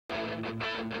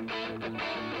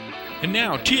And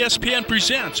now TSPN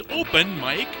presents Open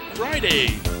Mic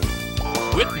Friday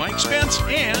with Mike Spence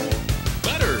and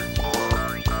Butter.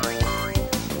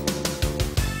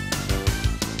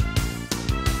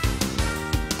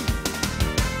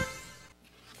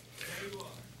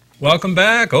 Welcome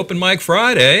back, Open Mic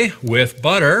Friday with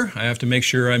Butter. I have to make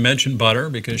sure I mention Butter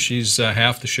because she's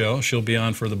half the show. She'll be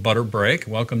on for the Butter break.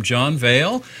 Welcome John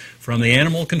Vail from the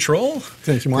Animal Control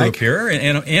Thank you, Mike. group here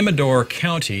in Amador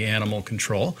County Animal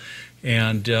Control.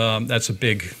 And that's a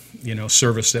big,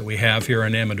 service that we have here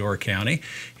in Amador County.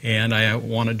 And I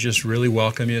want to just really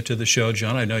welcome you to the show,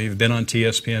 John. I know you've been on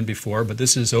TSPN before, but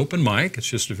this is open mic. It's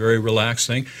just a very relaxed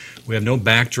thing. We have no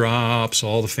backdrops,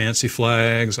 all the fancy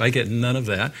flags. I get none of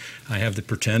that. I have the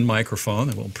pretend microphone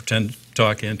that we'll pretend to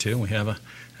talk into. We have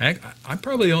I'm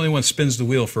probably the only one that spins the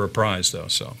wheel for a prize, though,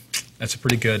 so that's a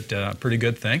pretty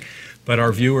good thing. But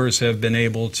our viewers have been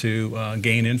able to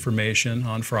gain information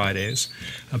on Fridays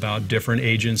about different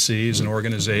agencies and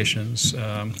organizations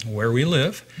where we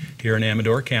live here in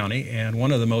Amador County. And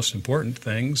one of the most important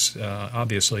things,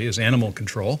 obviously, is animal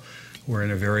control. We're in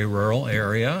a very rural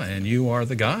area, and you are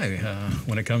the guy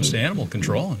when it comes to animal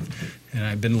control. And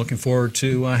I've been looking forward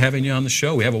to having you on the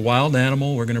show. We have a wild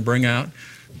animal we're going to bring out,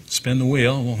 spin the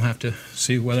wheel, and we'll have to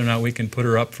see whether or not we can put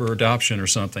her up for adoption or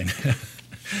something.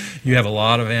 You have a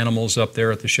lot of animals up there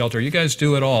at the shelter. You guys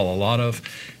do it all, a lot of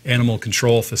animal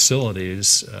control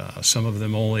facilities. Some of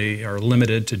them only are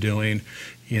limited to doing,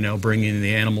 bringing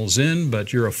the animals in,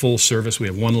 but you're a full service. We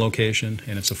have one location,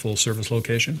 and it's a full service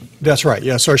location? That's right.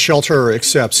 Yes, our shelter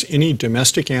accepts any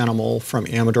domestic animal from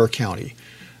Amador County.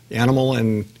 The animal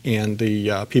and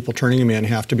the people turning them in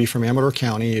have to be from Amador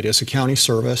County. It is a county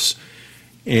service,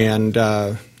 and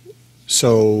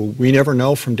so we never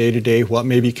know from day to day what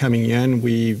may be coming in.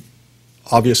 We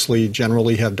obviously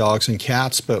generally have dogs and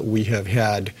cats, but we have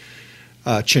had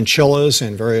chinchillas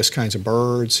and various kinds of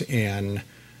birds and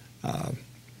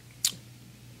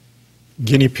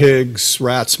guinea pigs,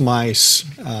 rats, mice.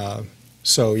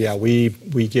 So yeah, we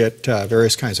get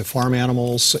various kinds of farm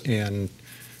animals, and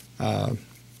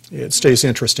it stays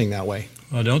interesting that way.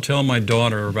 Well, don't tell my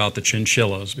daughter about the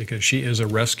chinchillas because she is a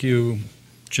rescue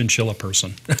chinchilla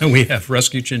person. We have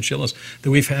rescue chinchillas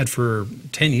that we've had for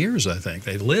 10 years, I think.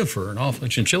 They live for an awful,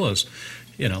 chinchillas,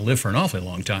 live for an awfully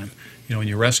long time. When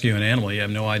you rescue an animal, you have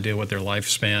no idea what their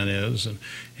lifespan is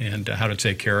and how to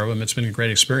take care of them. It's been a great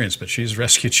experience, but she's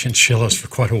rescued chinchillas for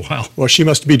quite a while. Well, she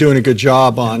must be doing a good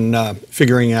job on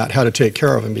figuring out how to take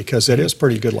care of them because it is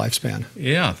pretty good lifespan.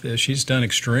 Yeah, she's done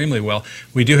extremely well.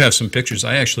 We do have some pictures.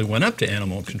 I actually went up to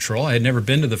Animal Control. I had never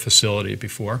been to the facility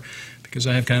before because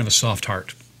I have kind of a soft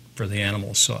heart for the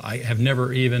animals. So I have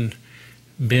never even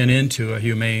been into a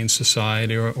humane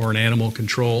society or an animal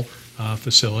control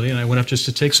facility. And I went up just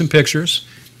to take some pictures.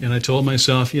 And I told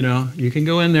myself, you can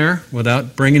go in there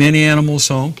without bringing any animals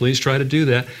home. Please try to do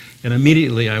that. And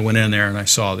immediately I went in there and I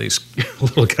saw these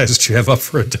little guys that you have up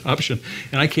for adoption.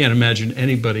 And I can't imagine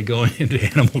anybody going into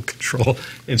animal control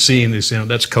and seeing these animals.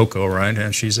 That's Coco, right?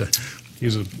 And he's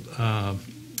a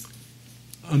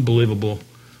unbelievable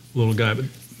little guy. But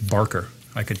Barker,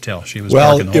 I could tell. She was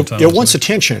barking the whole time. It wants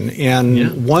attention,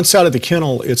 and once out of the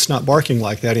kennel, it's not barking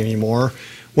like that anymore.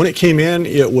 When it came in,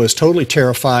 it was totally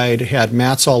terrified, had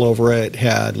mats all over it,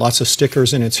 had lots of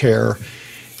stickers in its hair,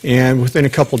 and within a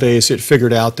couple days, it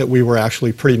figured out that we were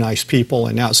actually pretty nice people,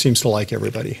 and now it seems to like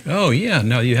everybody. Oh, yeah.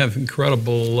 No, you have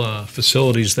incredible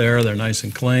facilities there. They're nice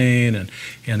and clean,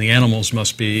 and the animals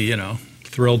must be,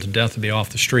 thrilled to death to be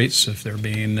off the streets if they're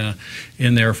being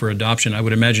in there for adoption. I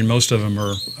would imagine most of them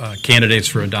are candidates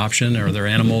for adoption. Are there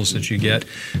animals that you get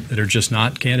that are just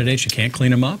not candidates? You can't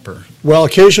clean them up? Or? Well,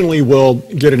 occasionally we'll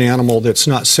get an animal that's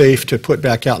not safe to put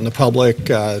back out in the public,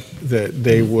 that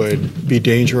they would be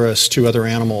dangerous to other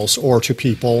animals or to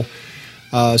people.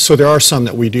 So there are some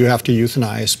that we do have to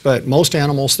euthanize, but most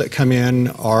animals that come in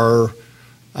are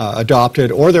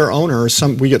adopted, or their owners.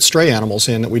 We get stray animals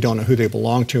in that we don't know who they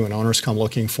belong to, and owners come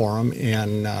looking for them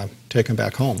and take them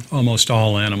back home. Almost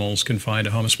all animals can find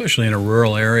a home, especially in a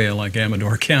rural area like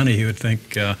Amador County. You would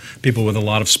think people with a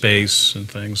lot of space and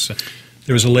things.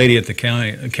 There was a lady at the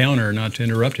counter, not to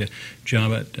interrupt you, John,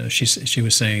 but she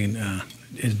was saying,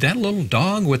 is that little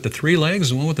dog with the 3 legs,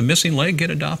 the one with the missing leg, get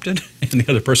adopted? And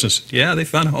the other person said, yeah, they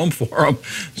found a home for them.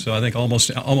 So I think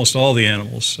almost all the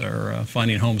animals are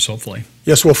finding homes, hopefully.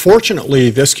 Yes, well,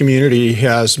 fortunately, this community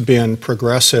has been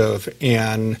progressive,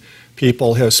 and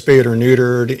people have spayed or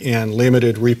neutered and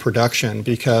limited reproduction,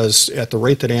 because at the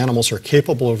rate that animals are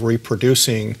capable of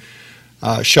reproducing,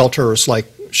 shelters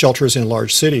in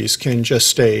large cities can just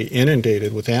stay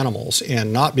inundated with animals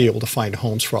and not be able to find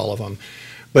homes for all of them.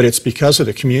 but it's because of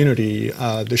the community.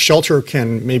 The shelter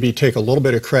can maybe take a little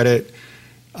bit of credit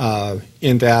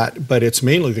in that, but it's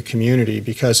mainly the community,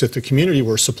 because if the community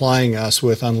were supplying us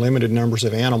with unlimited numbers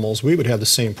of animals, we would have the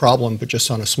same problem, but just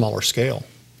on a smaller scale.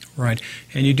 Right,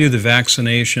 and you do the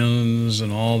vaccinations and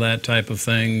all that type of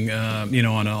thing,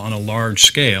 on a large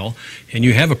scale, and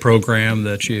you have a program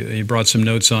that you brought some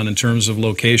notes on in terms of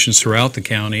locations throughout the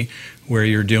county where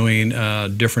you're doing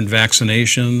different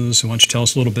vaccinations. Why don't you tell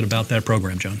us a little bit about that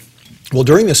program, John? Well,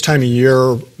 during this time of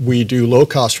year, we do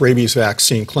low-cost rabies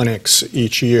vaccine clinics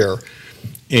each year,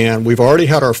 and we've already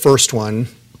had our first one.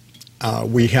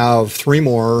 We have 3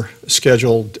 more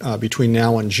scheduled between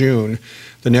now and June.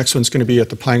 The next one's going to be at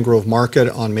the Pine Grove Market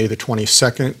on May the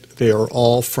 22nd. They are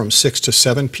all from 6 to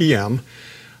 7 p.m.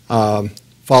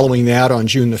 Following that, on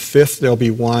June the 5th, there'll be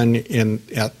one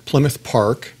at Plymouth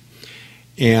Park.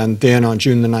 And then on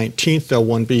June the 19th,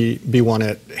 there'll be one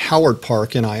at Howard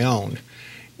Park in Ione.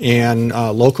 And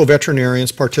local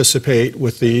veterinarians participate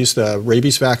with these. The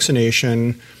rabies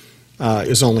vaccination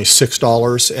is only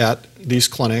 $6 at these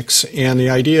clinics. And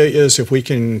the idea is, if we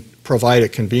can provide a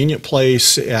convenient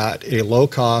place at a low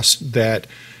cost, that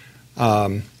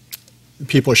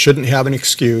people shouldn't have an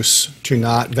excuse to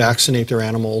not vaccinate their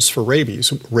animals for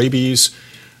rabies. Rabies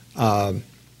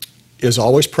is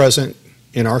always present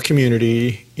in our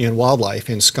community, in wildlife,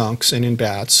 in skunks and in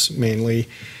bats mainly.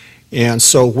 And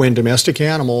so when domestic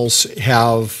animals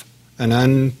have an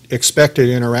unexpected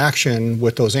interaction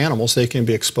with those animals, they can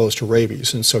be exposed to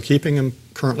rabies. And so keeping them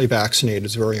currently vaccinated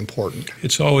is very important.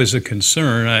 It's always a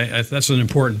concern. That's an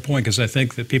important point, because I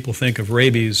think that people think of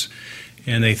rabies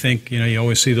and they think, you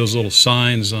always see those little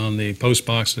signs on the post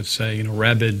box that say,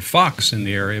 rabid fox in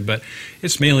the area, but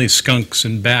it's mainly skunks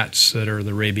and bats that are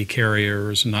the rabies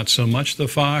carriers, not so much the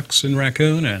fox and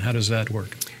raccoon. And how does that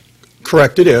work?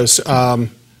 Correct, it is.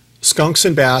 Skunks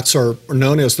and bats are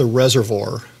known as the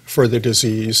reservoir for the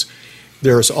disease.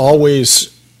 There's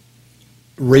always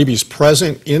rabies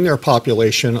present in their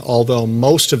population, although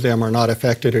most of them are not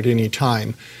affected at any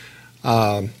time.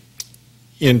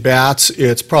 In bats,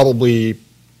 it's probably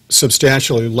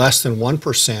substantially less than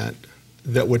 1%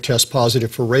 that would test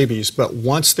positive for rabies, but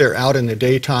once they're out in the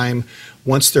daytime,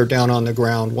 once they're down on the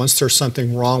ground, once there's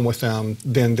something wrong with them,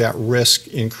 then that risk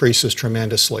increases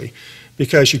tremendously,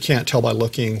 because you can't tell by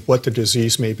looking what the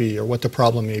disease may be or what the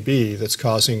problem may be that's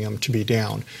causing them to be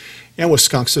down. And with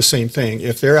skunks, the same thing.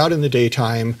 If they're out in the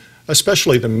daytime,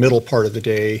 especially the middle part of the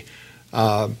day,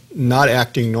 not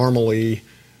acting normally,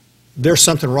 there's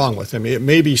something wrong with them. It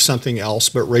may be something else,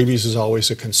 but rabies is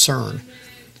always a concern.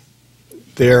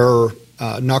 Their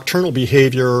nocturnal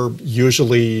behavior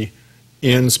usually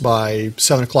ends by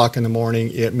 7 o'clock in the morning.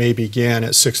 It may begin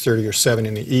at 6:30 or 7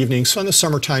 in the evening. So in the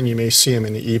summertime, you may see them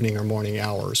in the evening or morning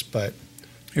hours. But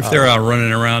if they're out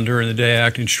running around during the day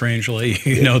acting strangely,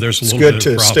 there's a little bit of a problem. It's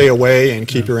good to stay away and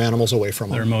keep your animals away from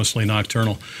them. They're mostly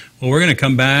nocturnal. Well, we're going to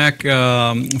come back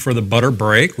for the butter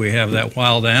break. We have that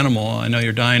wild animal I know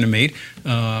you're dying to meet,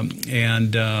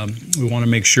 and we want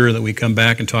to make sure that we come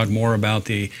back and talk more about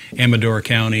the Amador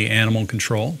County Animal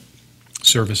Control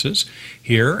Services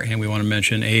here, and we want to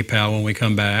mention APAL when we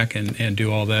come back and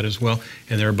do all that as well.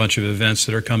 And there are a bunch of events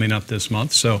that are coming up this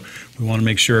month, so we want to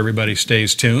make sure everybody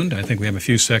stays tuned. I think we have a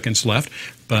few seconds left,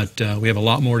 but we have a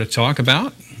lot more to talk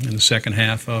about in the second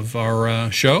half of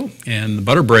our show, and the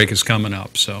butter break is coming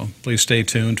up, so please stay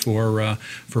tuned for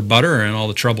Butter and all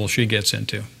the trouble she gets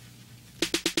into.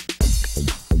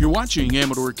 You're watching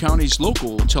Amador County's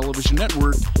local television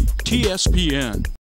network, TSPN.